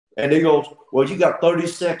And they go, well, you got 30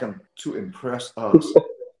 seconds to impress us.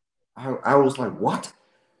 I was like, what?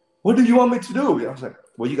 What do you want me to do? I was like,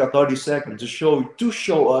 well, you got 30 seconds to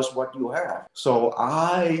show us what you have. So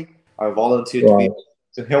I volunteered to be Right.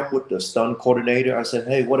 to help with the stunt coordinator. I said,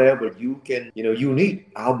 hey, whatever you can, you need,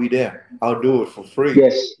 I'll be there. I'll do it for free.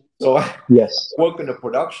 Yes. So I Yes. work in the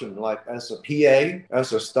production, like as a PA,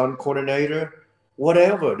 as a stunt coordinator,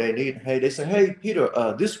 whatever they need. Hey, they say, hey, Peter,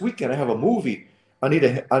 this weekend I have a movie. I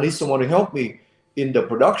need someone to help me in the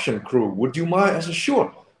production crew. Would you mind? I said,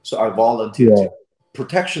 sure. So I volunteered to Yeah.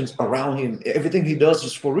 protections around him. Everything he does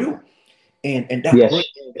is for real, and that brings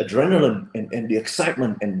Yes. adrenaline and the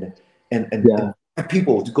excitement and Yeah.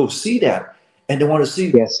 people to go see that, and they want to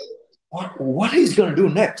see Yes. what he's going to do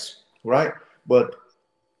next, right? But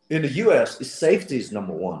in the U.S., safety is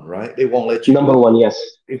number one, right? They won't let you do Number it. one. Yes.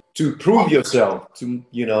 To prove yourself, to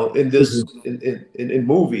in this Hmm. in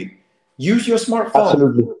movie, use your smartphone.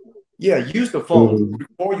 Absolutely. Yeah, use the phone. Hmm.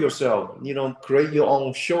 Record yourself. Create your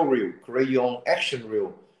own show reel, create your own action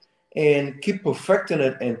reel, and keep perfecting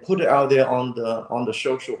it and put it out there on the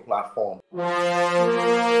social platform.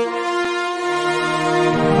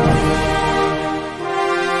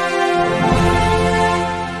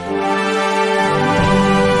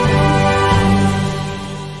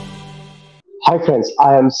 Hi friends,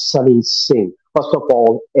 I am Sunny Singh. First of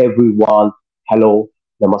all, everyone, hello,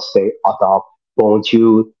 namaste, adab,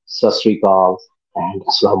 bonjour, sat sri akal, and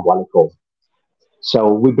assalamu alaikum.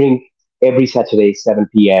 So we bring every Saturday 7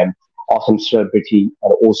 p.m. awesome celebrity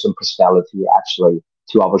and awesome personality actually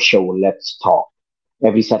to our show Let's Talk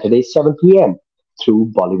every Saturday 7 p.m.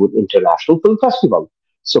 through Bollywood International Film Festival.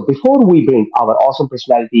 So before we bring our awesome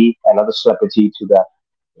personality and other celebrity to the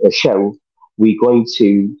show, we're going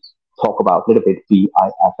to talk about a little bit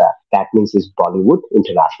BIFF. That means is Bollywood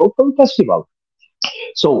International Film Festival.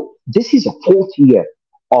 So this is a fourth year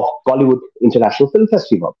of Bollywood International Film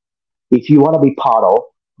Festival. If you want to be part of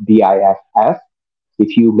BIFF,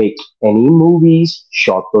 if you make any movies,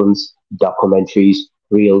 short films, documentaries,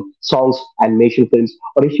 real songs, animation films,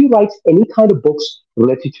 or if you write any kind of books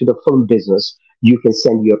related to the film business, you can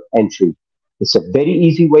send your entry. It's a very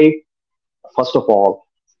easy way. First of all,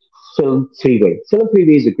 Film Freeway. Film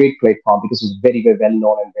Freeway is a great platform because it's very, very well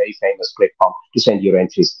known and very famous platform to send your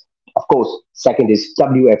entries. Of course, second is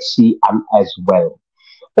WFCM as well.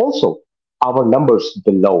 Also, our numbers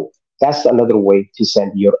below. That's another way to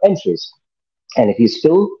send your entries. And if you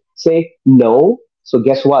still say no, so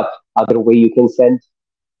guess what? Other way you can send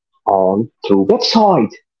on through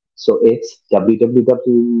website. So it's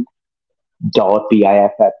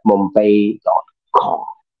www.biffmumbai.com.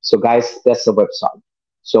 So guys, that's the website.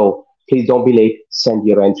 So please don't be late. Send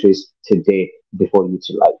your entries today before you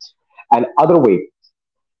too late. And other way,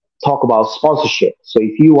 talk about sponsorship. So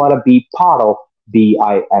if you want to be part of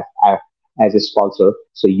BIFF as a sponsor,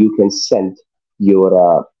 so you can send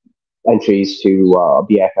your entries to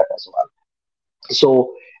BIFF as well.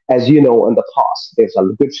 So as you know, in the past, there's a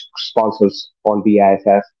good sponsors on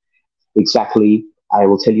BIFF. Exactly, I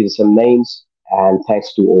will tell you some names and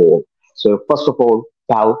thanks to all. So first of all,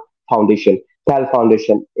 PAL Foundation. PAL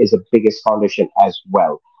Foundation is the biggest foundation as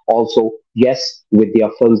well. Also, yes, with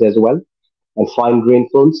their films as well and fine grain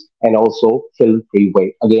films and also film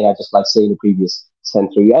freeway. Again, I just like saying the previous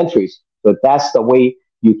send through your entries. So that's the way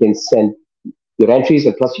you can send your entries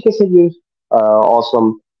and plus you can send your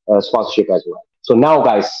awesome sponsorship as well. So now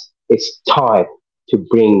guys, it's time to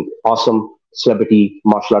bring awesome celebrity,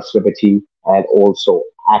 martial arts celebrity and also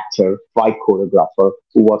actor, fight choreographer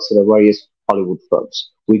who works in the various Hollywood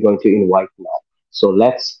films. We're going to invite now. So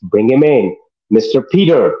let's bring him in. Mr.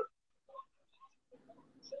 Peter.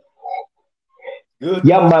 Good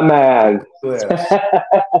Yeah, morning, my man. US.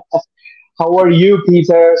 How are you,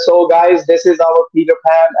 Peter? So, guys, this is our Peter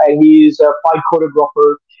Pan, and he's a fight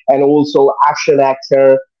choreographer and also action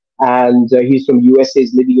actor. And he's from USA,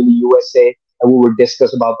 he's living in the USA. And we will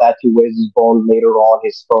discuss about that too, where he's born later on,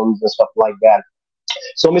 his films and stuff like that.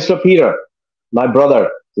 So, Mr. Peter, my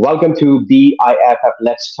brother, welcome to BIFF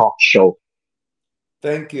Let's Talk show.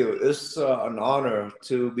 Thank you. It's an honor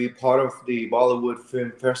to be part of the Bollywood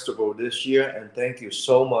Film Festival this year, and thank you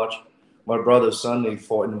so much, my brother Sunny,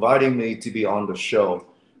 for inviting me to be on the show.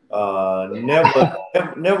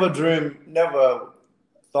 Never dreamed, never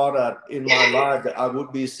thought that in my life that I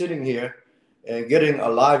would be sitting here and getting a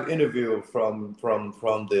live interview from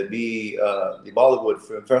the Bollywood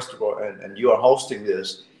Film Festival, and you are hosting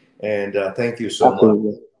this, and thank you so much.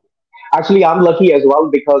 Absolutely. Actually, I'm lucky as well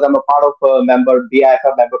because I'm a part of a member,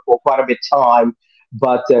 BIFF member for quite a bit time.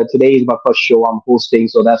 But today is my first show I'm hosting,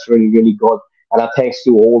 so that's really, really good. And thanks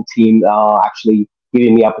to all team actually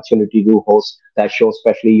giving me opportunity to host that show,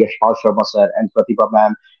 especially Yashpal Sharma sir and Pratibha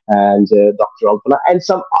ma'am and Dr. Alpana and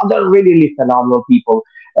some other really, really phenomenal people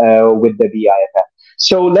with the BIFF.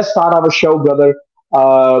 So let's start our show, brother.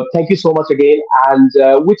 Thank you so much again.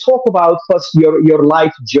 And we talk about first your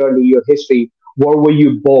life journey, your history. Where were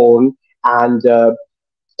you born? And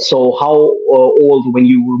so how old when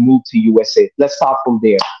you moved to USA? Let's start from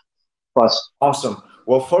there first. Awesome.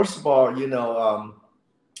 Well, first of all,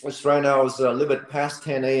 it's right now. It's a little bit past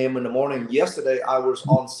 10 a.m. in the morning. Yesterday, I was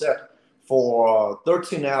on set for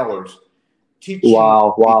 13 hours teaching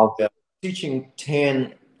Wow, wow. teaching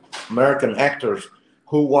 10 American actors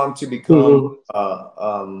who want to become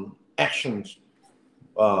Hmm. action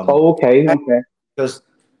Oh, okay, okay. because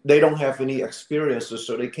they don't have any experiences.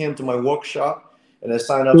 So they came to my workshop and they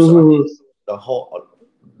signed up. So I Hmm. the whole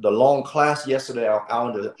the long class yesterday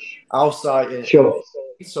out in the outside in Sure.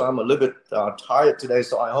 so I'm a little bit tired today.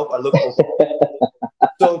 So I hope I look okay.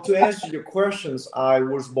 So to answer your questions, I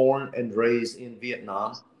was born and raised in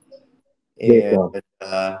Vietnam, and Vietnam.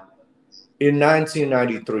 uh, in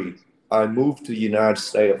 1993, I moved to the United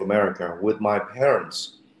States of America with my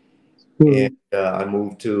parents, and Hmm. I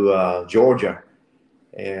moved to Georgia.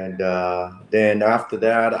 And then after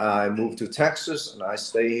that, I moved to Texas, and I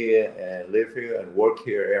stay here and live here and work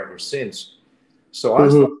here ever since. So I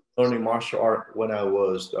started Hmm. learning martial art when I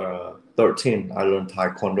was 13. I learned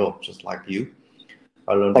Taekwondo, just like you.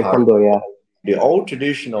 I learned Taekwondo. Taekwondo, yeah. The old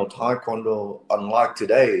traditional Taekwondo, unlike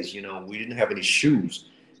today's, we didn't have any shoes.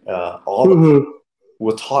 All the Hmm.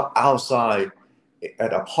 were taught outside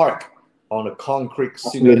at a park on a concrete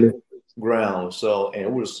cement Absolutely. ground. So, and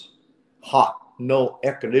it was hot, no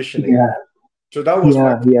air conditioning. Yeah, So that was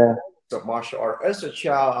my yeah, yeah, of martial art. As a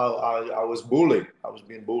child, I was bullied. I was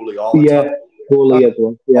being bullied all the yeah. time. Totally Uh, as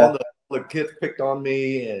well. Yeah. all the kids picked on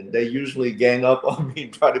me, and they usually gang up on me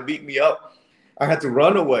and try to beat me up. I had to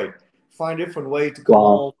run away, find a different way to come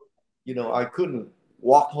Wow. home. I couldn't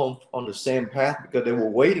walk home on the same path because they were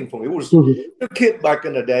waiting for me. It was Mhm. a kid back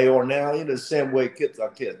in the day, or now, the same way kids are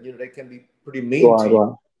kids. They can be pretty mean Right, to you.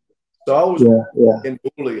 right. So I was Yeah, yeah. being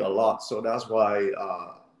bullied a lot. So that's why,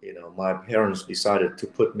 my parents decided to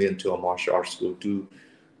put me into a martial arts school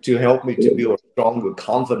to help me to Absolutely. build a stronger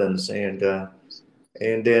confidence, and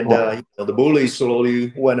then Wow. the bully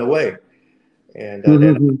slowly went away, and then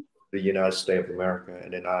Mm-hmm. the United States of America,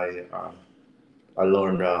 and then I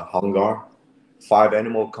learned Hung Gar, five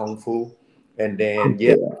animal kung fu, and then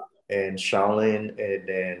yeah, Yeah. and Shaolin, and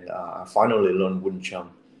then I finally learned Wing Chun,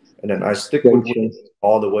 and then I stick with Wing Mention.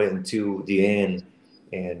 all the way until the end.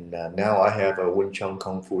 And now I have a Wing Chun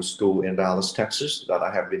Kung Fu school in Dallas, Texas, that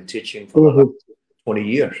I have been teaching for the last Mm-hmm. 20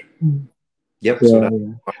 years. Yep, so Yeah, that's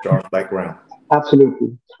yeah. martial arts background.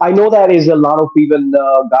 Absolutely. I know that is a lot of even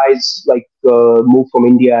guys like move from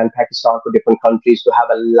India and Pakistan to different countries to have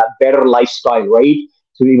a better lifestyle, right?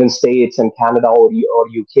 To even States and Canada or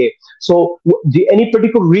UK. So, any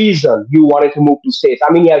particular reason you wanted to move to States?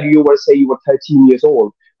 I mean, yeah, you were say you were 13 years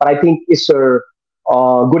old, but I think it's a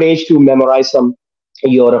good age to memorize some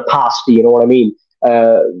your past. You know what I mean?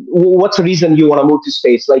 What's the reason you want to move to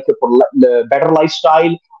States? Like for the better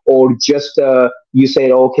lifestyle, or just you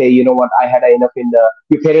say, okay, you know what, I had enough in the.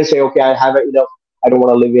 Your parents say, okay, I have enough. I don't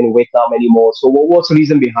want to live in Vietnam anymore. So what's the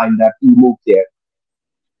reason behind that? You moved there.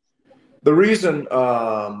 The reason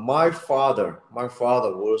my father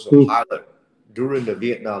was a Hmm. pilot during the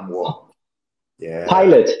Vietnam War. Yeah,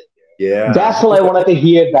 Pilot. yeah, That's what I wanted to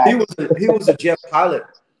hear he back. was a jet pilot.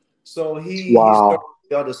 So he served Wow.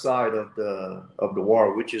 the other side of the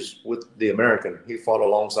war, which is with the American. He fought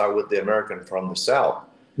alongside with the American from the South.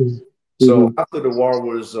 So Mm-hmm. after the war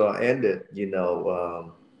was ended,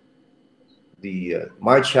 the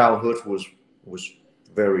my childhood was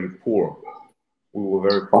very poor. We were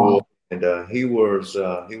very poor, Wow. and he was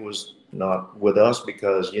not with us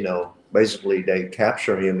because basically they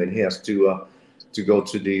capture him and he has to go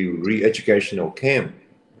to the re-educational camp,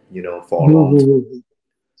 for a long time. Mm-hmm.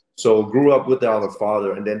 So grew up without a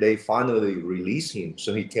father, and then they finally released him.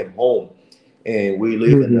 So he came home, and we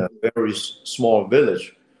live in Mm-hmm. a very small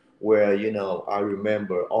village where I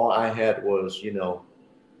remember all I had was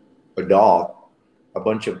a dog, a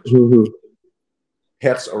bunch of Mm-hmm.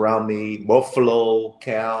 pets around me, buffalo,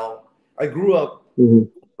 cow. I grew up Mm-hmm.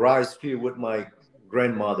 rice field with my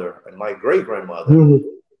grandmother and my great grandmother, Mm-hmm.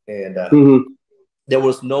 and Mm-hmm. there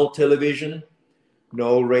was no television,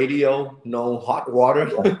 no radio, no hot water,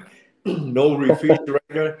 Yeah. no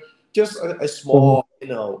refrigerator, just a Mhm. small,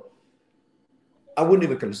 I wouldn't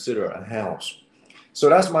even consider a house. So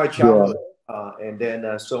that's my Yeah. childhood. And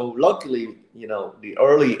then, so luckily, the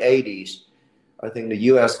early 80s, I think the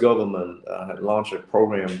US government had launched a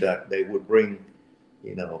program that they would bring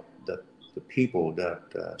the people that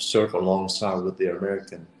serve alongside with the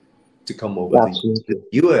American to come over the Absolutely.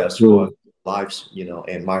 U.S. for Mm. lives,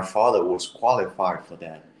 and my father was qualified for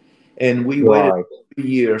that. And we waited Right. 3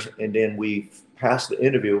 years, and then we passed the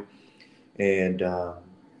interview, and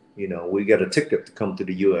we got a ticket to come to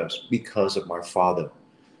the U.S. because of my father,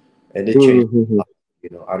 and it changed. Mm-hmm.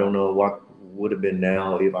 I don't know what would have been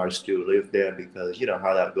now if I still lived there, because you know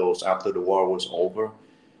how that goes after the war was over.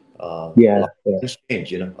 A Yeah. lot of things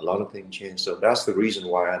change, a lot of things change. So that's the reason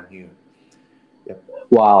why I'm here. Yep.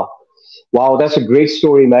 Wow. Wow, that's a great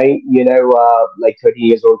story, mate. Like 30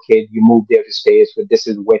 years old kid, you moved there to stay. So this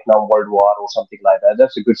is Vietnam World War or something like that.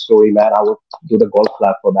 That's a good story, man. I would do the golf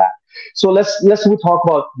clap for that. So let's we talk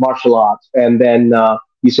about martial arts, and then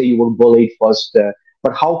you say you were bullied first,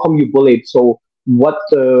 but how come you bullied? So what?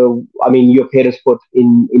 I mean, your parents put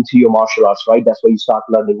into your martial arts, right? That's why you start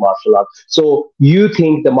learning martial arts. So you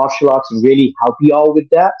think the martial arts really help you out with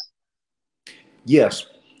that? Yes.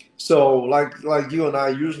 So like you and I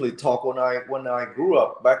usually talk, when I grew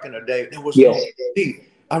up back in the day, there was Yes. no TV.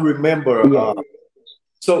 I remember Yeah.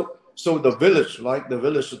 so the village, like the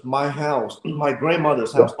village was my house, my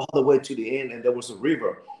grandmother's Yeah. house, all the way to the end, and there was a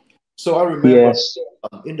river. So I remember Yes.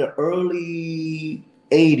 in the early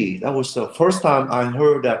 80s, that was the first time I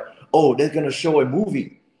heard that, oh, they're gonna show a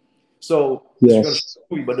movie. So they're gonna show Yes.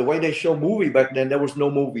 a movie, but the way they show movie back then, there was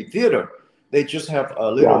no movie theater. They just have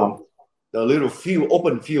Wow. a little field,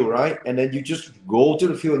 open field, right? And then you just go to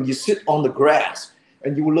the field and you sit on the grass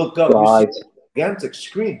and you look up, you see Right. a gigantic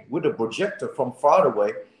screen with a projector from far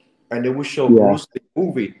away, and they would show Yeah. Bruce Lee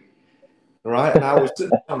movie, right? And I was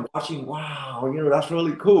sitting down watching, wow, that's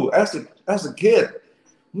really cool. As a kid,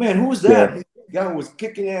 man, who's Yeah. that? This guy was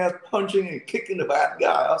kicking ass, punching and kicking the bad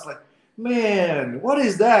guy. I was like, man, what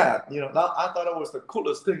is that? I thought it was the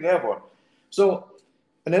coolest thing ever. So,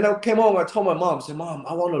 and then I came home. I told my mom, I said, Mom,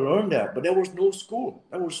 I want to learn that, but there was no school.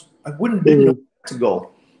 I wouldn't didn't know Mhm. where to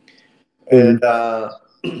go. And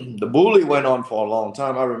Mhm. the bully went on for a long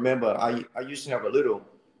time. I remember I used to have a little,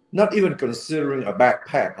 not even considering a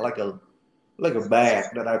backpack, like a bag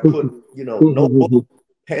that I put, Mhm. notebook, Mhm.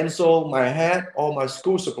 pencil, my hat, all my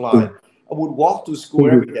school supply. I would walk to school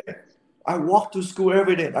Mhm. every day. I walked to school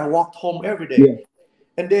every day. I walked home every day. Yeah.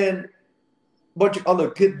 And then a bunch of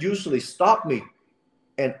other kids usually stop me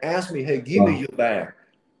and ask me, hey, give me Wow. your bag.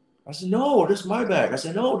 I said, no, this is my bag. I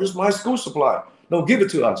said, no, this is my school supply. No, give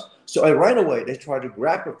it to us. So right away, they tried to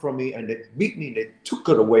grab it from me and they beat me. They took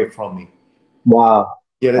it away from me. Wow.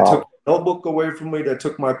 Yeah, they took Wow. my notebook away from me. They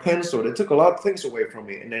took my pencil. They took a lot of things away from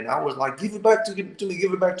me. And then I was like, give it back to me,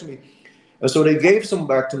 give it back to me. And so they gave some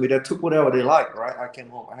back to me. They took whatever they liked, right? I came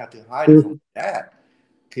home. I had to hide it from Mhm. my dad.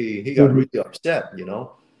 He got Mhm. really upset.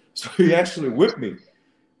 So he actually whipped me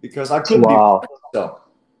because I couldn't defend Wow. myself.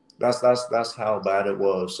 That's how bad it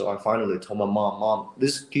was. So I finally told my mom,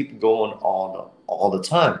 this keep going on all the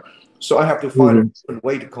time. So I have to find a Mhm. different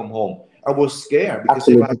way to come home. I was scared because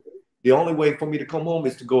if I Absolutely. the only way for me to come home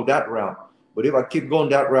is to go that route. But if I keep going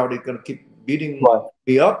that route, they're gonna keep beating Wow.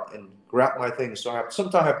 me up and grab my things. So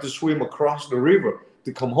sometimes I have to swim across the river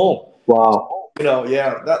to come home. Wow.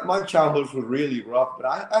 Yeah, that my childhood was really rough, but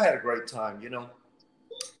I had a great time. Yeah.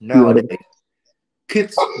 Nowadays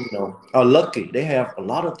kids, are lucky. They have a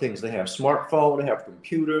lot of things. They have smartphone, they have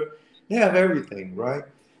computer, they have everything, right?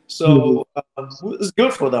 Mhm. So it's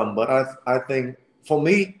good for them. But I think for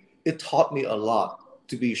me, it taught me a lot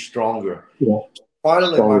to be stronger. Yeah.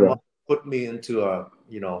 Finally, my Stronger. mom put me into a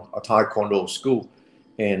taekwondo school,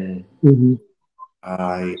 and Mhm.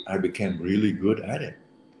 I became really good at it.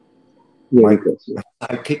 Really My good. Yeah.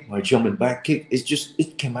 side kick, my jumping back kick,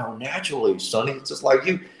 it came out naturally, Sonny. It's just like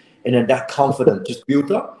you. And then that confidence just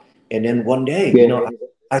built up. And then one day, Yeah.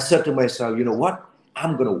 I said to myself, you know what?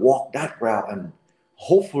 I'm gonna walk that route and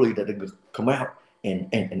hopefully that it could come out and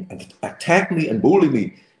attack me and bully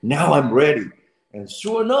me. Now I'm ready. And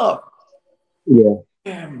sure enough, Yeah.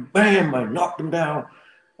 bam, bam, I knocked him down.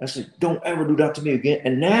 I said, don't ever do that to me again.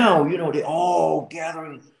 And now, they're all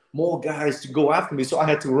gathering more guys to go after me. So I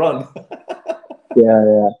had to run. Yeah.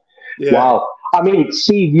 Yeah. Yeah. Wow. I mean,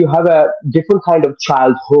 Steve, you have a different kind of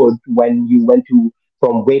childhood when you went to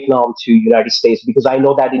from Vietnam to United States, because I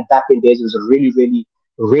know that in back in days it was a really, really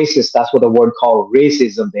racist. That's what the word called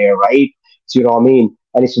racism there, right? So you know what I mean?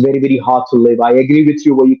 And it's very, very hard to live. I agree with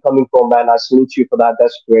you where you're coming from, man. I salute you for that.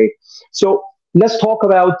 That's great. So let's talk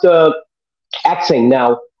about acting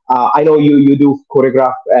now. I know you do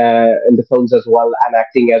choreograph in the films as well and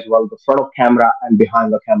acting as well, the front of camera and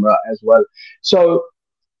behind the camera as well. So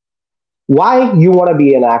why you want to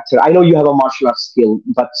be an actor? I know you have a martial arts skill,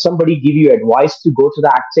 but somebody give you advice to go to the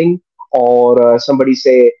acting, or somebody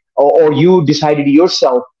say or you decided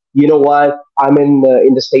yourself, you know what, I'm in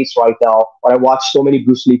the States right now, or I watch so many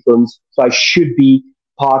Bruce Lee films, so I should be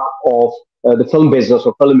part of the film business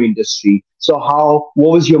or film industry. So how,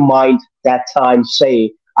 what was your mind that time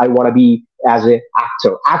say, I want to be as an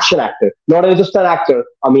actor, action actor, not just an actor,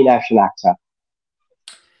 I mean action actor.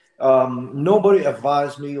 Nobody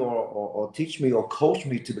advised me or teach me or coach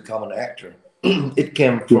me to become an actor. It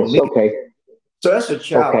came from Yes, me. okay, So as a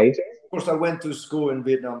child, okay. of course, I went to school in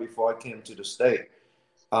Vietnam before I came to the state.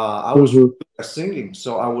 I was Mm-hmm. singing,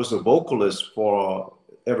 so I was a vocalist for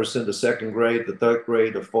ever since the second grade, the third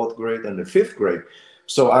grade, the fourth grade, and the fifth grade.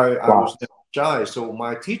 So I Wow, was never shy. So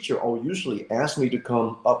my teacher usually asked me to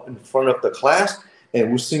come up in front of the class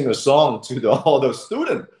and would sing a song to all the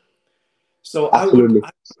students. So absolutely.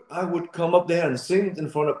 I would come up there and sing in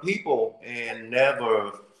front of people and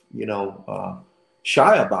never, you know,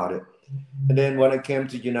 shy about it. And then when I came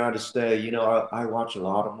to United States, I watch a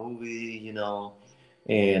lot of movie,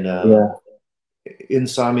 and Yeah.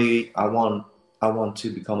 inside me, I want to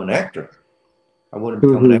become an actor. I want to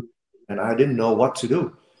become an Mm-hmm. actor, and I didn't know what to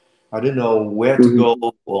do. I didn't know where to Mm-hmm.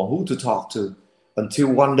 go or who to talk to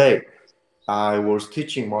until one day I was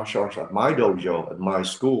teaching martial arts at my dojo at my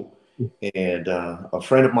school, and a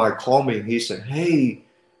friend of mine called me. He said, "Hey,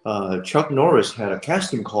 Chuck Norris had a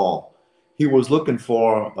casting call. He was looking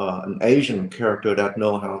for an Asian character that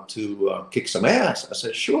know how to kick some ass." I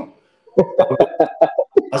said, "Sure." I'll go.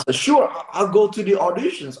 I said, "Sure, I'll go to the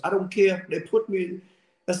auditions. I don't care if they put me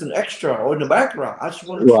as an extra or in the background. I just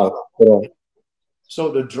want to try." Wow. Yeah.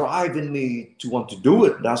 So the drive in me to want to do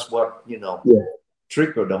it, that's what, Yeah.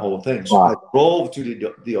 triggered the whole thing. So I Wow. drove to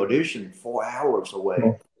the audition 4 hours away,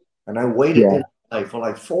 Yeah. and I waited Yeah. in line for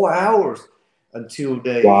like 4 hours until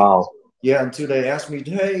they, Wow. yeah, until they asked me,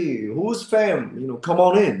 "Hey, who's Pham? Come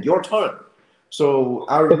on in, your turn." So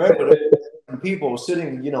I remember the people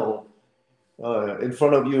sitting, in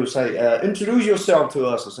front of you say, "Introduce yourself to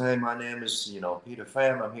us." I say, "Hey, my name is, Peter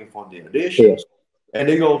Pham. I'm here for the Yeah. auditions." And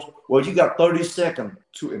they go, "Well, you got 30 seconds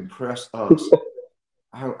to impress us."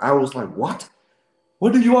 I was like, "What?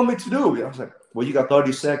 What do you want me to do?" I was like, "Well, you got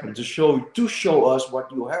 30 seconds to show us what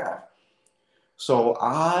you have." So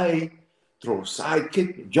I throw side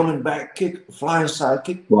kick, jumping back kick, flying side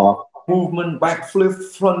kick, Wow. movement, back flip,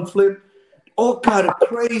 front flip, all kind of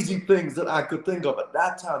crazy things that I could think of at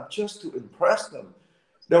that time just to impress them.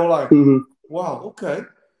 They were like, Hmm. "Wow, okay,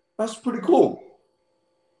 that's pretty cool."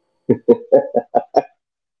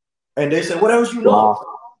 And they said, "What else you know?" Wow.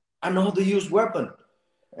 "I know how to use weapon."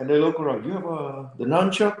 And they look around. "You have the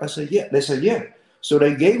nunchuck?" I said, "Yeah." They said, "Yeah." So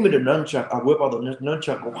they gave me the nunchuck. I whip out the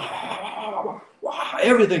nunchuck. Wow, wow,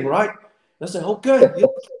 everything right. I said, "Okay, yeah,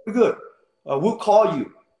 pretty good. We'll call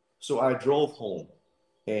you." So I drove home,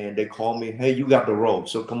 and they called me. "Hey, you got the role.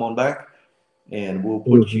 So come on back, and we'll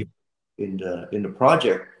put you Hmm. in the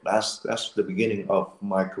project." That's the beginning of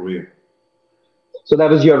my career. So that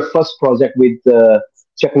was your first project with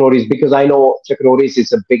Chuck Norris, because I know Chuck Norris is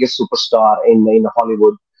the biggest superstar in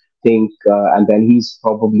Hollywood. Think, and then he's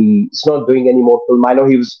not doing any more film. I know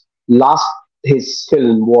he was last, his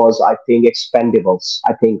film was, I think, Expendables.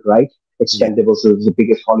 I think, right? Yeah. Expendables is the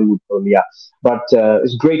biggest Hollywood film. Yeah, but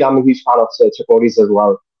it's great. I'm a huge fan of Chuck Norris as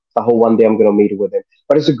well. I hope one day I'm gonna meet with him.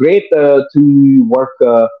 But it's a great to work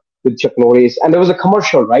with Chuck Norris. And there was a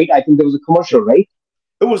commercial, right? I think there was a commercial, right?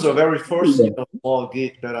 It was the very first, Yeah. small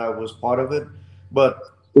gig that I was part of it, but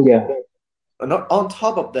Yeah. on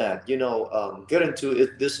top of that, get into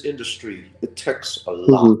this industry, it takes a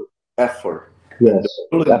lot Hmm. of effort and Yes.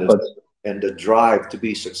 the willingness Effort. and the drive to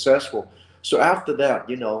be successful. So after that,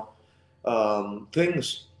 things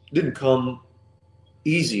didn't come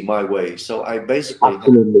easy my way. So I basically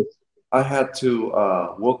Absolutely. I had to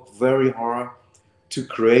work very hard to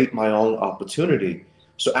create my own opportunity.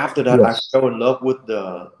 So after that, I Yes. fell in love with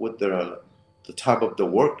the type of the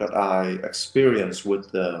work that I experienced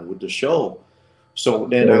with the show. So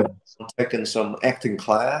then I Yeah. went on taking some acting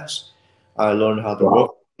class. I learned how to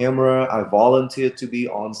work Wow. the camera. I volunteered to be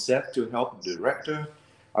on set to help the director.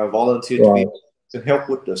 I volunteered Wow. to help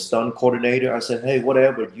with the stunt coordinator. I said, "Hey,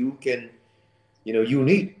 whatever you can, you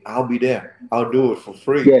need, I'll be there. I'll do it for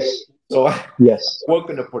free." Yes. So I Yes. work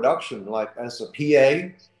in the production like as a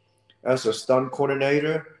PA, as a stunt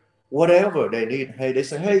coordinator, whatever they need. Hey, they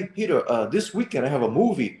say, "Hey, Peter, this weekend I have a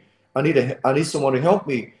movie. I need someone to help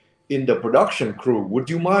me in the production crew. Would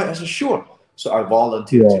you mind?" I said, "Sure." So I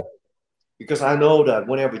volunteered to, Yeah. because I know that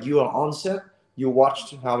whenever you are on set, you watch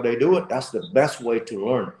how they do it. That's the best way to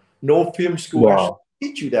learn. No film school actually Wow.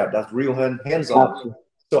 teach you that. That's real hands on. Absolutely.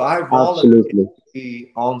 So I volunteered Absolutely. to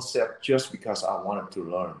be on set just because I wanted to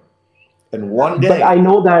learn. And one But day, I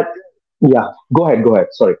know that. Yeah. Go ahead. Go ahead.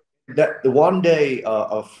 Sorry. that the one day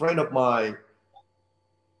a friend of mine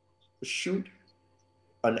shoot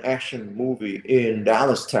an action movie in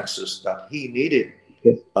Dallas, Texas, that he needed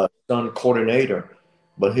Yes. a stunt coordinator,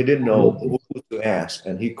 but he didn't know Amazing. who to ask.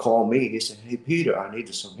 And he called me. He said, "Hey, Peter, I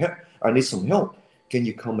need some help. I need some help. Can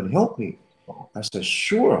you come and help me?" I said,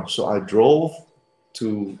 "Sure." So I drove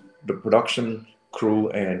to the production crew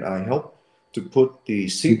and I helped to put the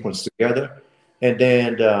sequence together. And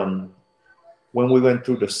then when we went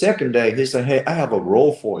through the second day, he said, "Hey, I have a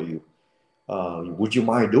role for you. Would you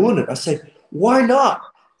mind doing it?" I said, "Why not?"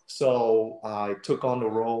 So I took on the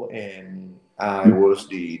role and I was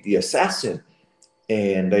the assassin.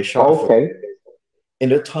 And they shot for, Okay.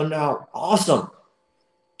 and it turned out awesome.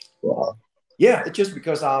 Wow. Yeah, it's just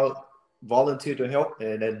because I volunteered to help,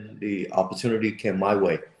 and then the opportunity came my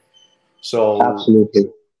way. So, Absolutely.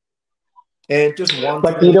 and just one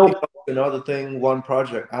But thing, another thing, one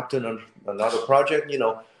project after another project,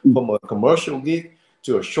 from a commercial gig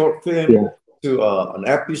to a short film yeah, to an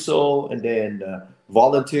episode, and then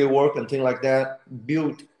volunteer work and things like that,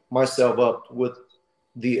 built myself up with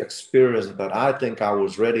the experience that I think I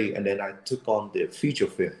was ready, and then I took on the feature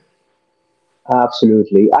film.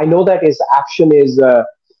 absolutely. I know that is action is.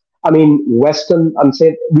 I mean, Western. I'm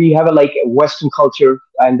saying we have a like Western culture,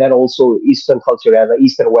 and then also Eastern culture, as a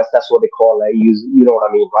East and West. That's what they call. Use you know what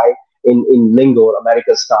I mean, right? In lingo,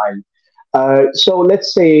 American style. So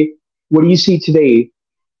let's say, what do you see today?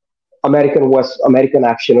 American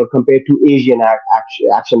action or compared to Asian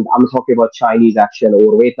action. I'm talking about Chinese action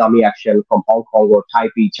or Vietnamese action from Hong Kong or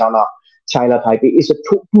Taipei, China Taipei. It's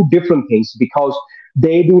two different things because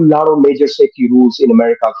they do a lot of major safety rules in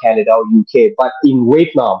America, Canada, or UK. But in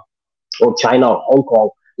Vietnam or China or Hong Kong,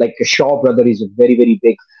 like Shaw Brother is very, very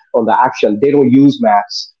big on the action. They don't use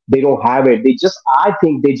maps. They don't have it. I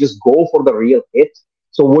think they just go for the real hit.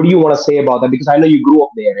 So what do you want to say about that? Because I know you grew up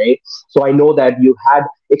there, eh? So I know that you had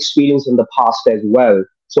experience in the past as well.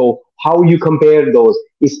 So how you compare those?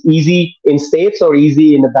 Is easy in States or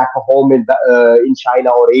easy in the back of home in China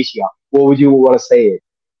or Asia? What would you want to say?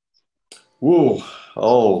 Woo!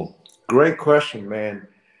 Oh, great question, man.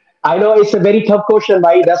 I know it's a very tough question,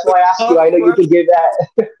 right? That's why I asked you. I Tough know you can question. give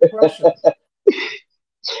that. Question.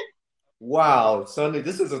 Wow, Sonny,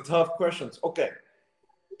 this is a tough question. Okay,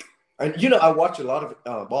 and I watch a lot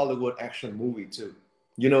of Bollywood action movie too.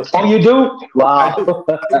 You know, Oh, you do? I Wow. do.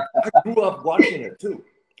 I grew up watching it too.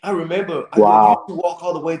 I remember I used Wow. to walk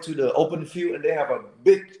all the way to the open field, and they have a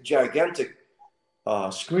big, gigantic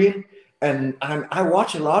screen, and I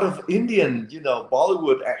watch a lot of Indian,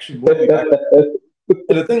 Bollywood action movie.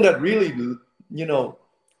 And the thing that really, you know,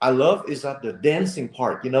 I love is that the dancing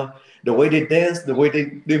part. The way they dance, the way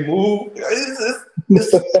they move.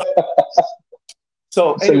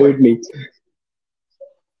 So anyway, Absolutely.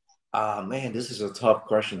 man, this is a tough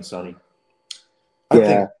question, Sonny. I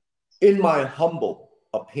think, Yeah. in my Yeah. humble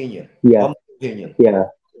opinion, Yeah.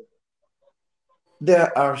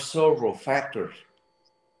 there are several factors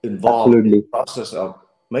involved in the Absolutely. process of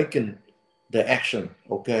making the action.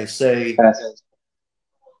 Okay, say Yes.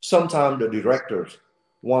 sometimes the directors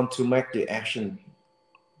want to make the action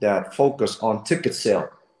that focus on ticket sale,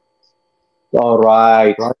 All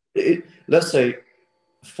right. right? Let's say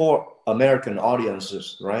for American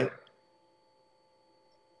audiences, right?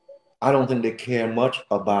 I don't think they care much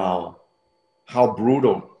about how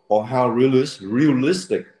brutal or how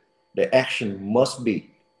realistic the action must be,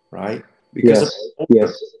 right? Because Yes.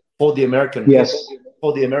 Yes. for the American Yes.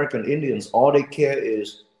 for the American Indians, all they care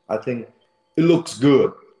is, I think, it looks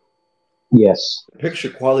good. Yes. The picture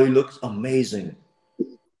quality looks amazing.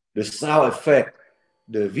 The sound effect,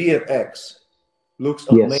 the VFX looks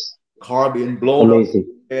amazing. Yes. Car being blown up, Amazing.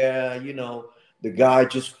 yeah, the guy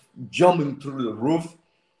just jumping through the roof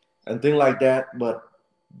and things like that. But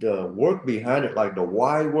the work behind it, like the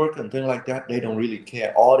wire work and things like that, they don't really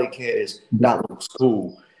care. All they care is that looks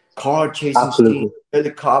cool. Car chasing scene, Absolutely.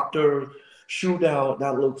 helicopter shootout,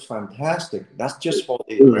 that looks fantastic. That's just for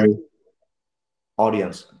the American Hmm.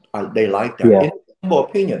 audience. They like that. Yeah. In my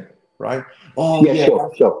opinion, right? Oh Yeah. yeah,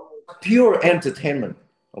 Sure. Sure. pure entertainment.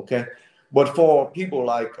 Okay, but for people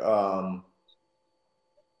like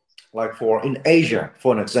for in Asia,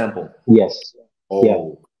 for an example, Yes. Yeah.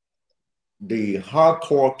 oh, the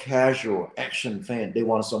hardcore casual action fan, they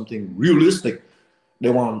want something realistic. They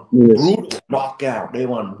want Yes. brutal knockout. They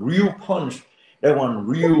want real punch. They want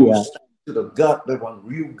real Yeah. stab to the gut. They want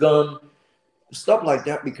real gun stuff like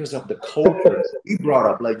that because of the culture we brought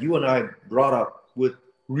up. Like you and I brought up with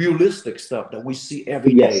realistic stuff that we see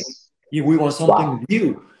every day. Yes. We want Wow. something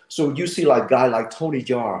new. So you see like guy like Tony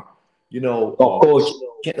Jaa, Of or course.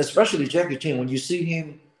 especially Jackie Chan. When you see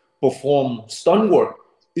him perform stunt work,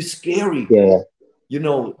 It's scary. Yeah, yeah. You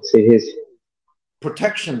know, So his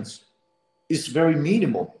protections is very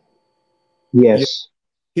minimal. You, yes,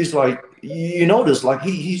 he's like, you notice, like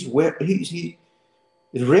he's where he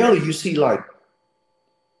rarely you see like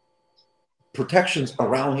protections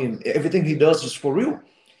around him. Everything he does is for real,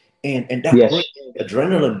 and that yes, brings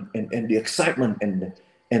adrenaline and the excitement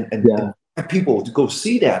yeah, and people to go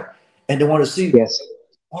see that, and they want to see yes.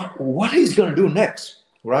 what he's going to do next,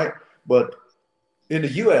 right? But in the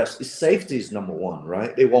U.S., safety is number one,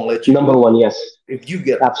 right? They won't let you do Number it. one, yes, If you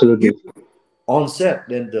get absolutely. hit on set,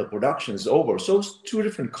 then the production is over. So it's two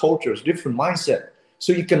different cultures, different mindset.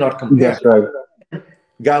 So you cannot compare. That's right.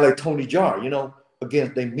 Guy like Tony Jaa,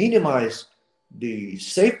 again, they minimize the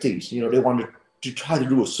safeties. They wanted to try to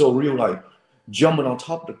do it so real, like jumping on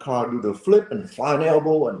top of the car, do the flip and fly an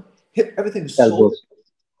elbow and hit everything so. Elbows.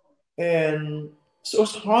 And so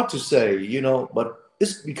it's hard to say, but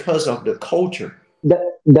it's because of the culture.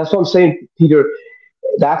 That's what I'm saying, Peter.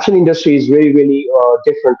 The action industry is really, really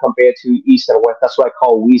different compared to East and West. That's why I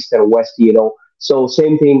call East and West. So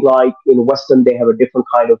same thing like in Western they have a different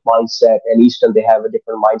kind of mindset, and Eastern they have a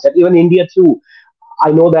different mindset. Even India too.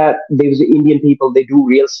 I know that there's Indian people, they do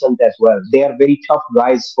real stunt as well. They are very tough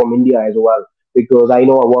guys from India as well, because I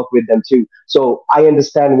know I work with them too. So I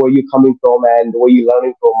understand where you're coming from and where you're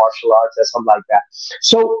learning from martial arts or something like that.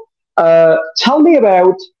 So tell me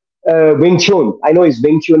about Wing Chun. I know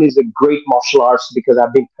Wing Chun is a great martial arts because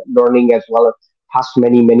I've been learning as well past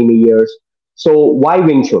many, many, many years. So why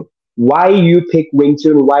Wing Chun? Why you pick Wing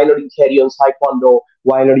Chun? Why not you carry on Taekwondo?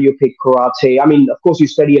 Why not you pick karate? I mean, of course, you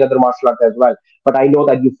study another martial art as well, but I know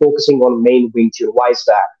that you're focusing on main Wing Chun. Why is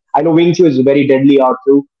that? I know Wing Chun is a very deadly art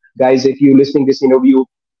too, guys. If you're listening this interview,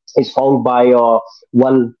 is found by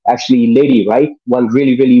one actually lady, right? One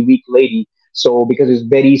really really weak lady. So because it's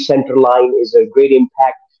very center line, is a great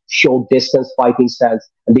impact, short distance fighting stance,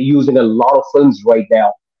 and they use in a lot of films right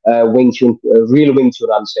now. Wing Chun, real Wing Chun,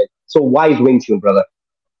 I'm saying. So why is Wing Chun, brother?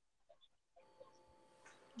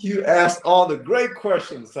 You asked all the great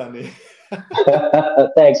questions, Sunny.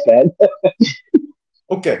 Thanks, man.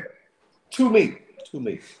 Okay, to me, to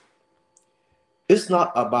me, it's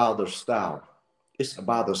not about the style. It's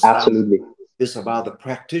about the style. Absolutely, It's about the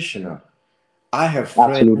practitioner. I have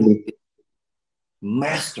friends absolutely,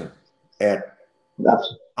 master at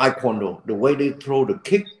Abs- Taekwondo. The way they throw the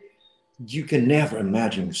kick, you can never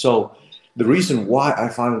imagine. So the reason why I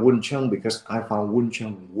find Wun Chun, because I found Wun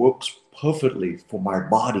Chun works perfectly for my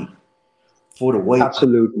body, for the way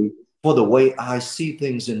absolutely. for the way I see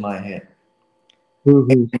things in my head.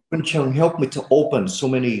 Hmm. Wun Chun helped me to open so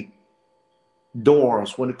many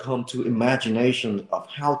doors when it comes to imagination of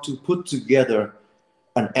how to put together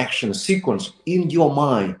an action sequence in your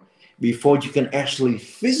mind before you can actually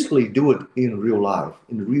physically do it in real life,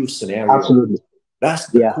 in real scenario. Absolutely, That's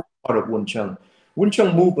the yeah, cool part of Wing Chun. Wing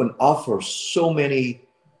Chun movement offers so many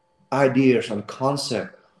ideas and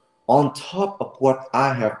concepts on top of what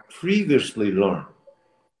I have previously learned.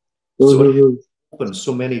 So it hmm, opens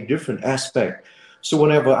so many different aspects. So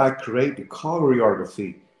whenever I create the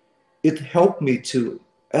choreography, it helped me to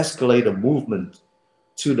escalate a movement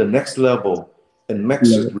to the next level and makes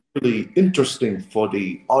it really interesting for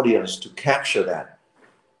the audience to capture that,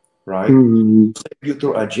 right? hmm, You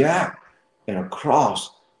throw a jab and a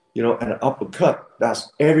cross, and an uppercut.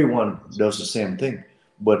 That's everyone does the same thing.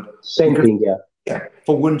 But same because thing, yeah,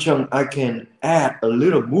 for Wing Chun, I can add a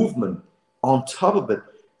little movement on top of it,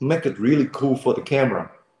 make it really cool for the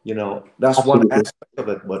camera. That's one absolutely. aspect of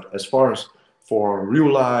it. But as far as for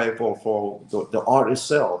real life or for the art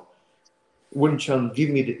itself, Wing Chun give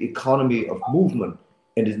me the economy of movement,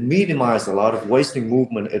 and it minimized a lot of wasting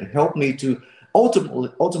movement. It helped me to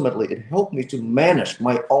ultimately it helped me to manage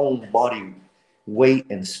my own body weight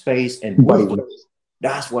and space and Body movement. weight,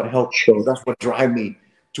 That's what helped. sure. That's what drive me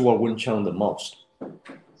toward Wing Chun the most.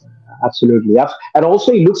 Absolutely. And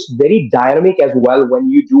also, it looks very dynamic as well when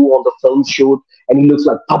you do on the film shoot, and it looks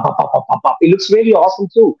like pop, pop, pop, pop, pop, pop. It looks really awesome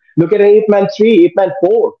too. Look at Ape Man 3, Ape Man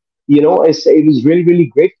 4. It was really, really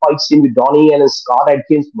great fight scene with Donnie and Scott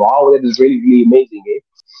Adkins. Wow, that is really, really amazing. Eh?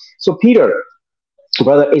 So, Peter,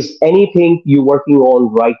 brother, is anything you working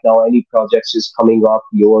on right now? Any projects is coming up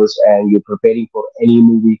yours, and you're preparing for any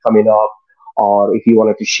movie coming up? Or if you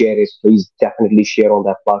wanted to share it, please definitely share on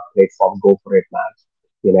that platform. Go for it, man.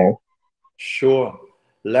 You know. Sure.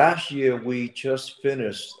 Last year we just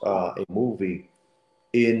finished a movie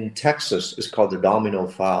in Texas. It's called The Domino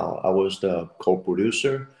File. I was the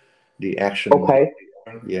co-producer, the action. Okay.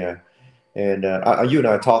 Yeah. And you and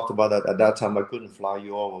I talked about that at that time. I couldn't fly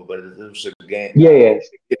you over, but it was a gang, Yeah, yeah,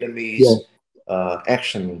 yeah. Vietnamese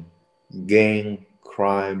action gang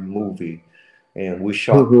crime movie. and we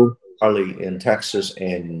shot Hmm. Harley in Texas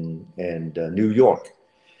and New York.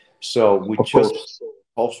 So we Of just course.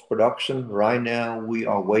 post production right now. We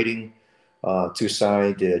are waiting to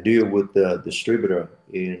sign the deal with the distributor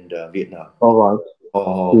in Vietnam. All right.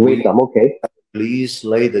 We Vietnam. Okay. release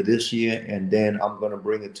later this year, and then I'm gonna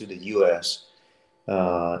bring it to the U.S.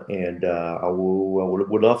 And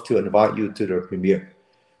would love to invite you to the premiere.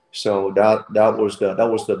 So that was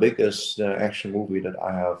the biggest action movie that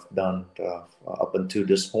I have done up until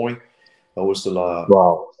this point. That was the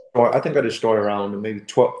Wow. I think I destroyed around maybe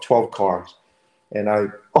 12 cars, and I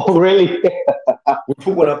Oh, really? we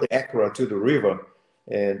put one up the Acura to the river,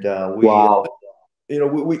 and we Wow.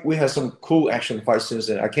 we had some cool action fight scenes,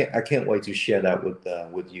 and I can't wait to share that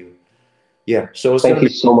with you. Yeah, so it's Thank gonna you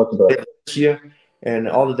be so much, brother. this year, and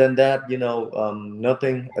other than that,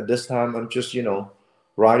 nothing at this time. I'm just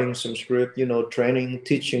writing some script, training,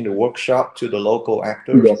 teaching the workshop to the local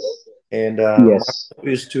actors, Yes. and my Yes. hope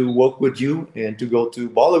is to work with you and to go to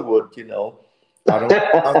Bollywood. I don't.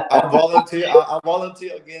 I volunteer. I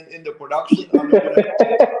volunteer again in the production. I mean,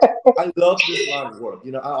 I love this line of work.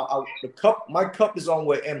 The cup, my cup is on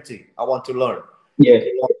way empty. I want to learn. Yeah.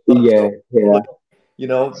 I want to learn. Yeah. So,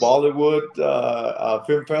 Yeah. Bollywood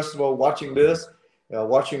Film Festival, watching this,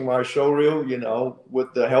 watching my show reel,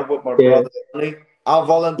 with the help of my Yeah. brother, Tony, I'll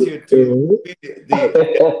volunteer to Mhm. be the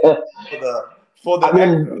for I the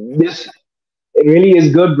actor. mean, this it really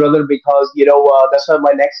is good, brother, because that's why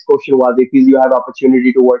my next question was: if you had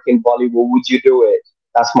opportunity to work in Bollywood, would you do it?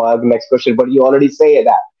 That's my next question. But you already say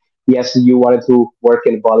that. Yes, you wanted to work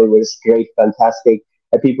in Bollywood. It's great, fantastic.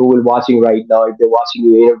 And people will watching right now, if they're watching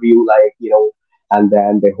your interview, like and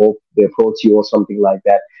then they hope they approach you or something like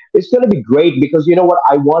that. It's going to be great because you know what?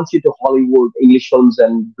 I want you to Hollywood English films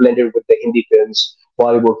and blend it with the Hindi films,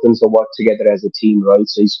 Bollywood films, and work together as a team, right?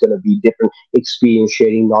 So it's going to be different experience,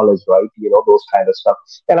 sharing knowledge, right? Those kind of stuff.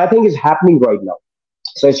 And I think it's happening right now.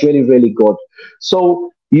 So it's really, really good.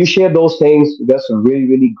 So you share those things. That's a really,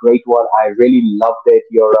 really great one. I really loved it.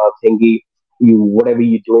 Your thingy, whatever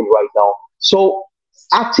you're doing right now. So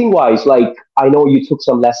acting wise, like I know you took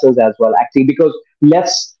some lessons as well, acting, because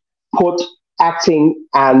let's put acting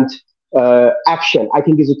and action. I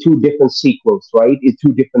think is a two different sequels, right? It's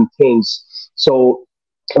two different things. So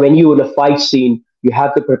when you in a fight scene, you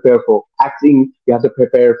have to prepare for acting. You have to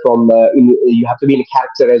prepare from. You have to be in a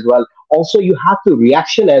character as well. Also, you have to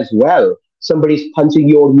reaction as well. Somebody's punching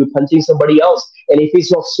you, or you punching somebody else, and if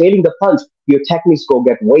it's not sailing the punch, your techniques go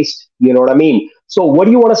get waste. You know what I mean? So, what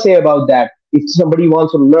do you want to say about that? If somebody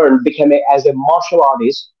wants to learn, become as a martial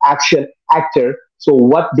artist, action actor, so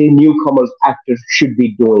what the newcomers actors should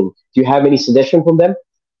be doing? Do you have any suggestion from them?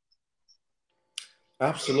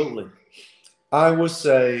 Absolutely. I would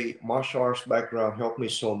say martial arts background helped me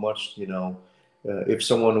so much. If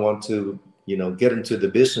someone want to, get into the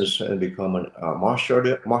business and become a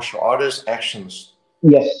martial artist, actions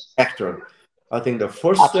Yes, actor, I think the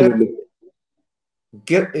first step, absolutely.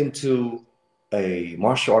 get into a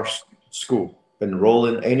martial arts school, enroll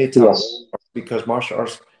in any type of Yes, because martial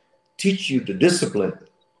arts teach you the discipline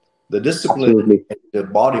absolutely. and the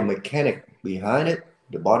body mechanic behind it,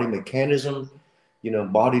 the body mechanism,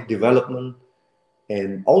 body development,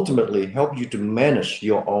 and ultimately help you to manage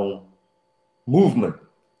your own movement.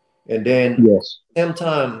 And then Yes, same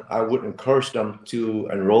time, I would encourage them to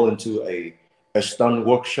enroll into a stunt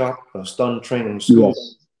workshop, a stunt training school.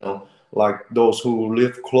 yes, Like those who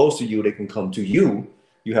live close to you, they can come to you.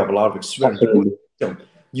 You have a lot of experience. absolutely.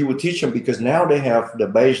 You would teach them because now they have the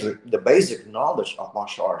basic knowledge of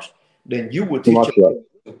martial arts. Then you would teach them Martial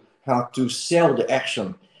art. how to sell the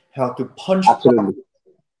action, how to punch Absolutely.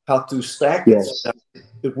 how to stack it so Yes. that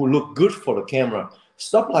it will look good for the camera.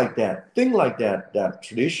 Stuff like that, thing like that, that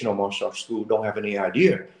traditional martial arts school don't have any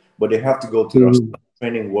idea, but they have to go to the Mhm.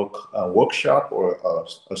 training workshop or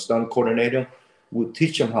a stunt coordinator will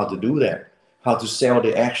teach them how to do that, how to sell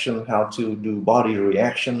the action, how to do body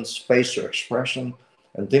reactions, facial expression,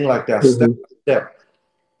 and thing like that, step Mhm. by step.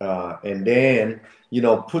 And then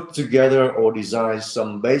put together or design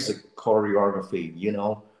some basic choreography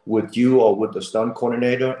with you or with the stunt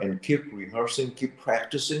coordinator, and keep rehearsing, keep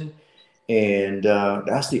practicing, and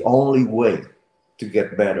that's the only way to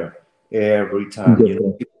get better every time.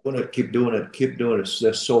 Different. Keep doing it, keep doing it, keep doing it.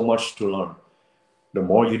 There's so much to learn. The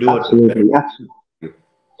more you do it, the better. Absolutely.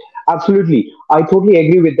 Absolutely. I totally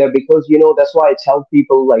agree with that because, that's why I tell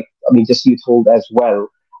people, like, I mean, just you told as well,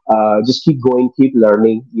 just keep going, keep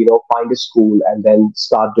learning, find a school and then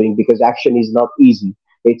start doing because action is not easy.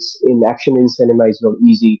 It's in action in cinema is not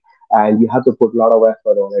easy. and you have to put a lot of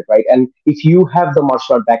effort on it, right? And if you have the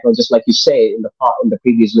martial art background, just like you say in the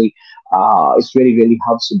previously, it's really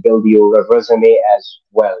helps to build your resume as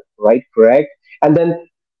well, right? Correct. And then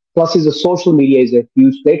plus is the social media is a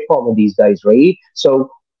huge platform of these days, right? So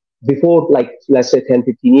before, like let's say 10,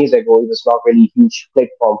 15 years ago, it was not really a huge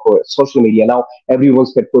platform for social media. Now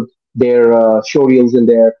everyone's can put their show reels in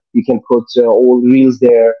there. You can put old reels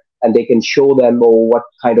there, and they can show them what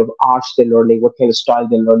kind of arts they're learning, what kind of style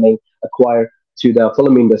they're learning, acquire to the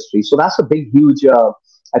film industry. So that's a big, huge,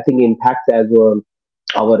 I think, impact as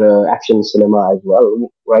our action cinema as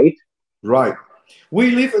well, right? Right.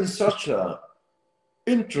 We live in such a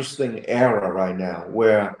interesting era right now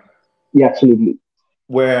Yeah, absolutely.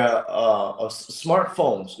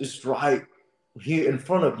 smartphones is right here in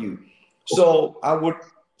front of you. So I would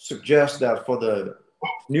suggest that for the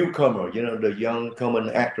newcomer, the young coming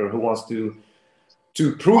actor who wants to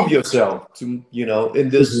prove yourself to in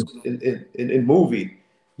this Mhm. in movie,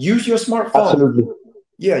 use your smartphone. Absolutely.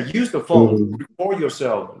 Yeah, use the phone, Hmm. record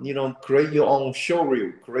yourself, create your own show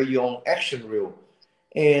reel, create your own action reel,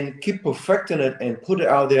 and keep perfecting it and put it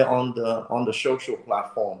out there on the social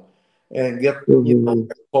platform, and get Hmm.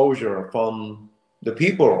 exposure from the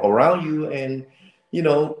people around you, and you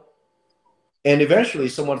know and eventually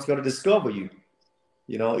someone's going to discover you.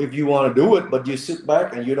 If you want to do it, but you sit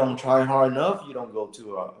back and you don't try hard enough, you don't go to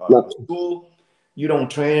a school, you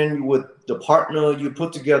don't train with the partner, you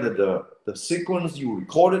put together the sequence, you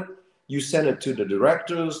record it, you send it to the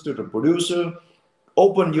directors, to the producer,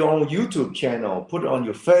 open your own YouTube channel, put it on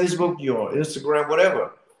your Facebook, your Instagram,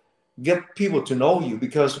 whatever. Get people to know you,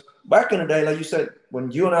 because back in the day, like you said,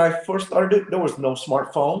 when you and I first started, there was no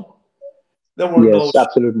smartphone, there were no, Yes,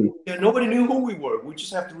 absolutely. yeah, nobody knew who we were. We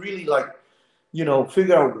just have to really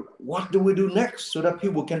figure out what do we do next so that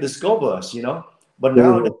people can discover us. But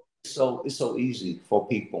nowadays, Mhm. it's so easy for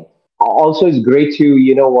people. Also, it's great to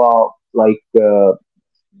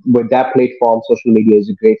with that platform, social media is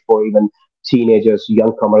great for even teenagers,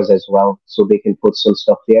 young comers as well, so they can put some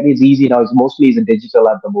stuff there. It's easy now. It's mostly is digital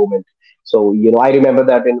at the moment. So I remember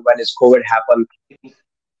that when this COVID happened,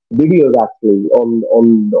 videos actually on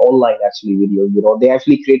online actually video. They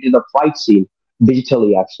actually created a fight scene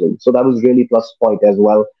digitally actually. So that was really plus point as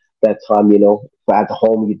well. That time, at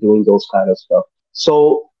home you're doing those kind of stuff.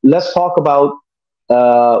 So let's talk about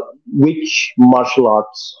which martial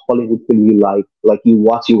arts Hollywood film you like you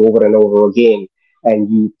watching over and over again, and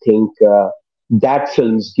you think that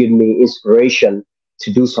films give me inspiration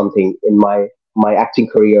to do something in my acting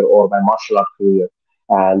career or my martial art career,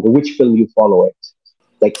 and which film you follow it.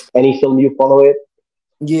 Like any film you follow it?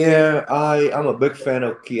 Yeah, I'm a big fan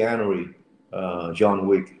of Keanu Reeves, John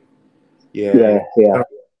Wick. Yeah, Yeah, yeah,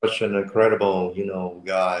 such an incredible,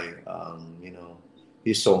 guy.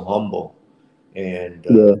 He's so humble, and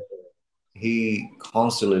yeah. he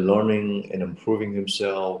constantly learning and improving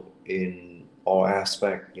himself in all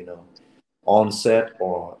aspect. On set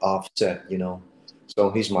or off set. So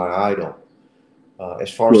he's my idol. As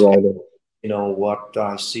far as You're right. what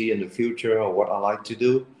I see in the future or what I like to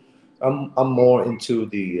do, I'm more into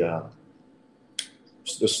the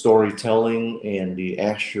storytelling and the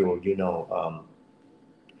actual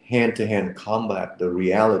hand to hand combat, the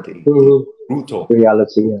reality, the Hmm. brutal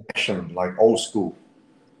Reality. Yeah. action like old school.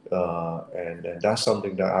 And that's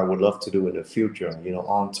something that I would love to do in the future,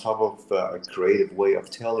 on top of a creative way of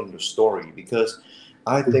telling the story. Because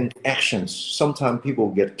I think actions, sometimes people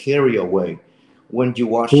get carried away when you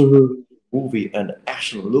watch a Hmm. movie and the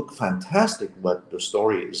action look fantastic, but the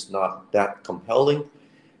story is not that compelling,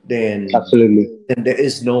 then Absolutely. then there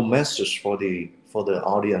is no message for the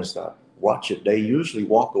audience that watch it. They usually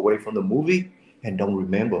walk away from the movie and don't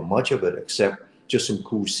remember much of it except just some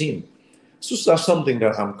cool scene. So that's something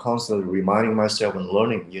that I'm constantly reminding myself and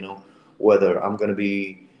learning, whether I'm going to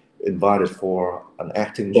be invited for an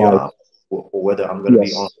acting Right. job, or whether I'm going to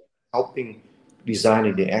be on Yes. helping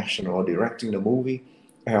designing the action or directing the movie.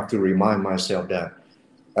 I have to remind myself that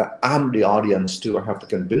I'm the audience too. I have to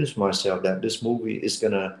convince myself that this movie is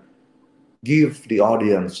going to give the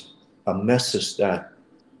audience a message that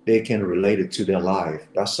they can relate it to their life.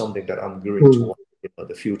 That's something that I'm gearing Hmm. toward,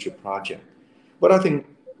 the future project. But I think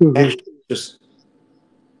Hmm. action is just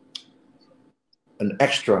an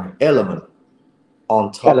extra element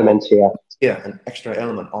on top of, Elements. Yeah. yeah, an extra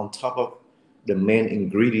element on top of the main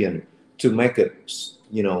ingredient to make it,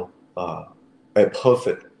 a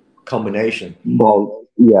perfect combination. Well.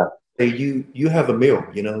 Yeah. Say you have a meal,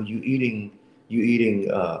 you eating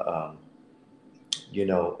you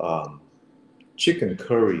know um, chicken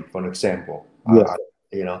curry, for an example. Yeah.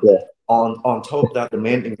 You know, Yeah. on top of that, the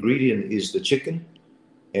main ingredient is the chicken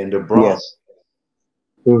and the broth. Yes.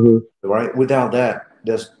 Hmm. right? Without that,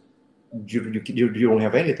 there's you don't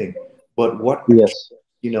have anything. But what actually, Yes.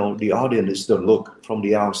 the audience is the look from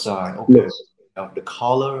the outside. Okay, Looks. you have the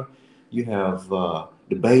color, you have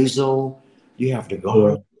the basil, you have the Yeah.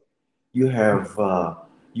 garlic, you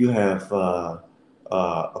have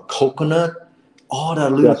a coconut. All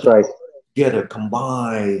that little That's thing right. together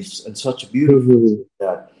combines in such a beautiful Hmm.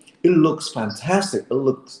 that it looks fantastic. It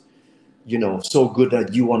looks so good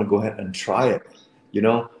that you want to go ahead and try it.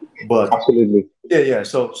 But Absolutely. yeah.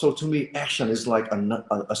 So to me, action is like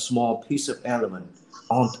a small piece of element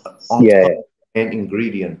on on Yeah. top Yeah. of an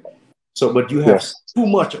ingredient. So, but you have Yes. too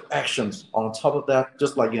much of actions on top of that,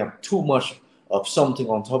 just like you have too much of something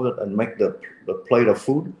on top of it, and make the plate of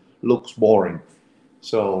food looks boring.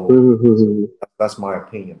 So Hmm. that's my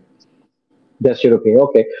opinion. That's your opinion.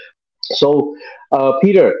 Okay. So,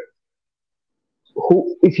 Peter,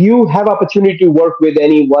 who, if you have opportunity to work with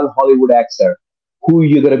any one Hollywood actor, who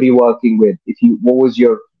you gonna be working with? If you, what was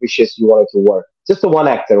your wishes you wanted to work? Just the one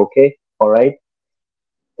actor, okay? All right.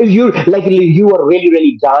 If you like, you are really,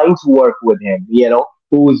 really dying to work with him,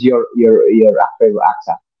 who's your favorite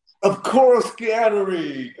actor? Of course,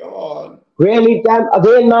 Keanu. Come on. Really, damn,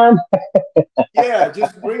 again, man. Yeah,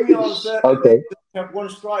 just bring me on set and then Okay. just have one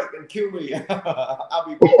strike and kill me. I'll, I'll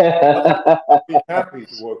be happy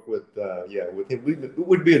to work with with him. It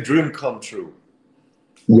would be a dream come true.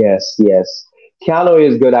 Yes, yes. Keanu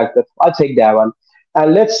is good actor. I'll take that one.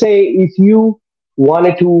 And let's say if you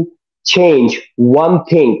wanted to change one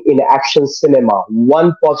thing in action cinema,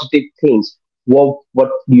 one positive things, what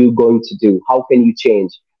you going to do? How can you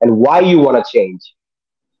change? And why you want to change?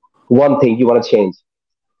 One thing you want to change.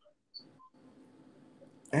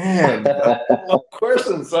 Man, that's a tough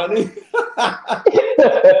question, Sonny.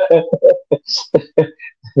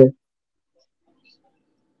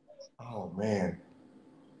 Oh man,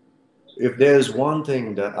 if there's one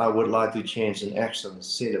thing that I would like to change in action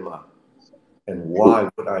cinema, and why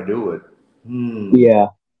would I do it? Hmm. Yeah,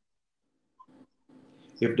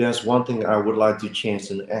 If there's one thing I would like to change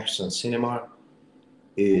in action cinema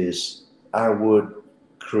is I would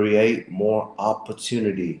create more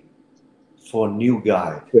opportunity for new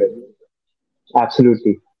guy, good.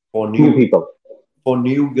 Absolutely. for New new people. for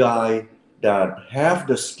new guy that have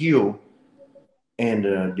the skill and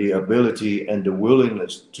the ability and the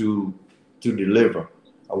willingness to deliver.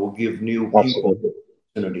 I will give new people Absolutely.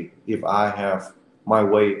 opportunity if I have my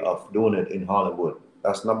way of doing it in Hollywood.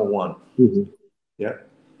 That's number one. Hmm. Yeah.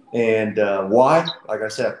 And why? Like I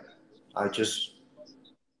said, I just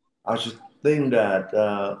I just think that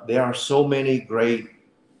there are so many great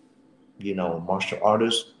martial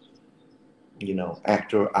artists,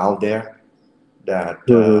 actor out there that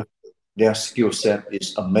Hmm. their skill set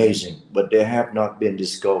is amazing, but they have not been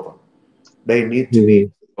discovered. They need to be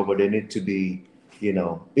Hmm. discovered. They need to be,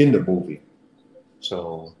 in the movie.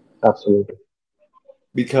 So Absolutely.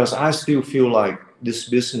 because I still feel like this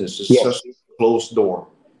business is such Yes. a closed door,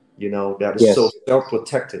 that is so Yes.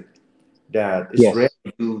 self-protected that it's rare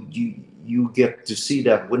Yes. you get to see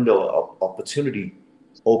that window of opportunity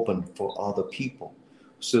open for other people.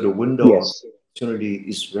 So the window of Yes. opportunity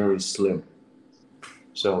is very slim.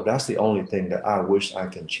 So that's the only thing that I wish I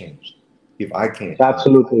can change. If I can't,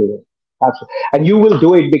 Absolutely. Absolutely. And you will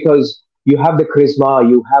do it because you have the charisma,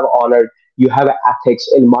 you have honor, you have ethics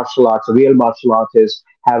in martial arts. Real martial artists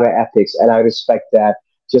have an ethics, and I respect that.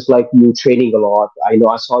 Just like you training a lot. I know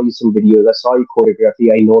I saw you some videos, I saw your choreography.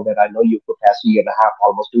 I know you for past year and a half,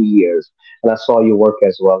 almost 2 years, and I saw your work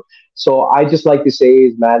as well. So I just like to say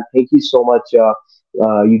is, man, thank you so much.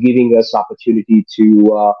 You giving us opportunity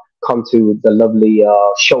to come to the lovely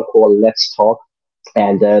show called Let's Talk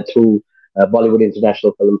and through Bollywood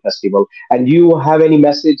International Film Festival. And do you have any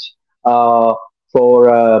message uh, for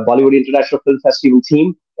Bollywood International Film Festival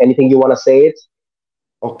team? Anything you want to say it?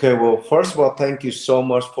 okay. Well, first of all, thank you so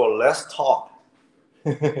much for Let's Talk.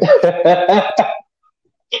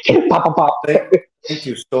 Pop, pop, pop. thank, thank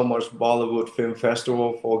you so much, Bollywood Film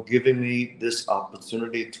Festival, for giving me this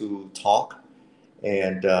opportunity to talk.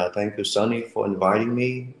 And thank you, Sunny, for inviting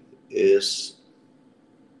me. Is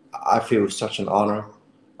I feel such an honor.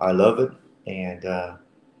 I love it. And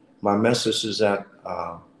my message is that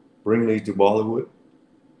bring me to Bollywood.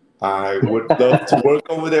 I would love to work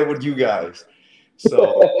over there with you guys.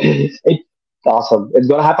 So, It's awesome. It's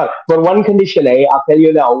gonna happen. But one condition, eh? I'll tell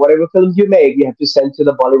you now. Whatever films you make, you have to send to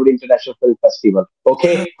the Bollywood International Film Festival.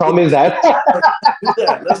 Okay, promise that. let's do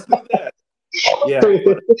that. Let's do that. Yeah,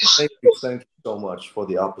 but thank you so much for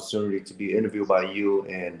the opportunity to be interviewed by you,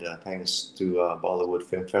 and thanks to Bollywood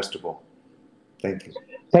Film Festival. Thank you.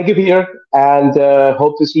 Thank you, Peter, and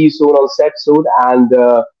hope to see you soon on set soon. And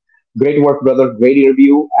Great work, brother. Great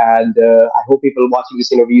interview. And I hope people watching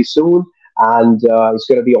this interview soon. And it's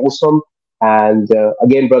going to be awesome. And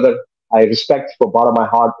again, brother, I respect for bottom of my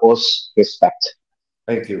heart, us respect.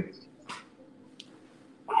 Thank you.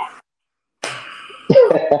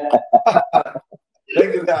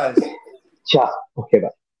 Thank you, guys. Ciao. Okay, bye.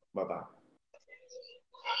 Bye bye.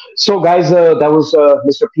 So, guys, that was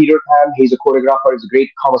Mr. Peter Pham. He's a choreographer. It's a great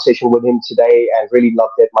conversation with him today, and really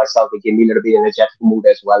loved it myself. It gave me a little bit energetic mood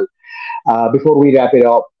as well. Before we wrap it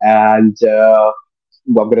up, and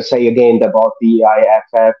I'm going to say again about the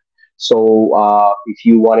IFF. So, if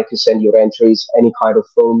you wanted to send your entries, any kind of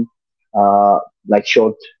film, uh, like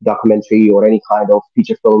short documentary or any kind of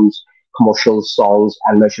feature films, commercial songs,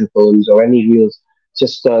 animation films, or any reels,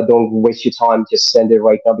 just don't waste your time. Just send it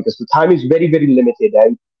right now because the time is very, very limited.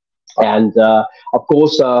 And of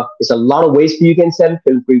course, there's a lot of ways you can send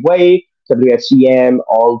film free way, WFCM,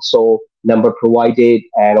 also number provided,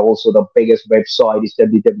 and also the biggest website is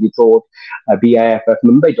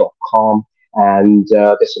www.biffmumbai.com. And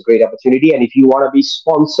that's a great opportunity. And if you want to be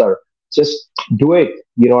sponsor, just do it.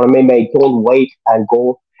 You know what I mean, mate? Don't wait and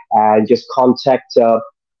go and just contact.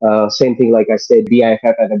 Same thing, like I said, BIFF,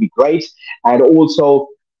 and that'd be great. And also,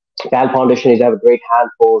 Cal Foundation is have a great hand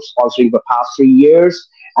for sponsoring the past 3 years,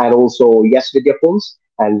 and also Yes Vidya Films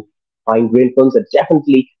and Fine Green Films are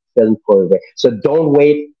definitely film forever. So don't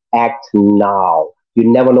wait, act now. You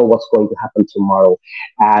never know what's going to happen tomorrow.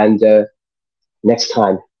 And next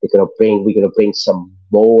time we're gonna bring some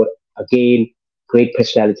more again, great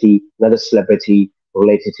personality, another celebrity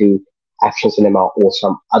related to action cinema or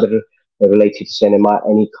some other related to cinema,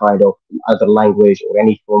 any kind of other language or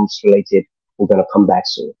any films related. We're gonna come back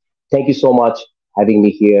soon. Thank you so much having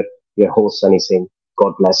me here, your host Sunny Singh.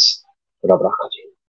 God bless. Rabrakha ji.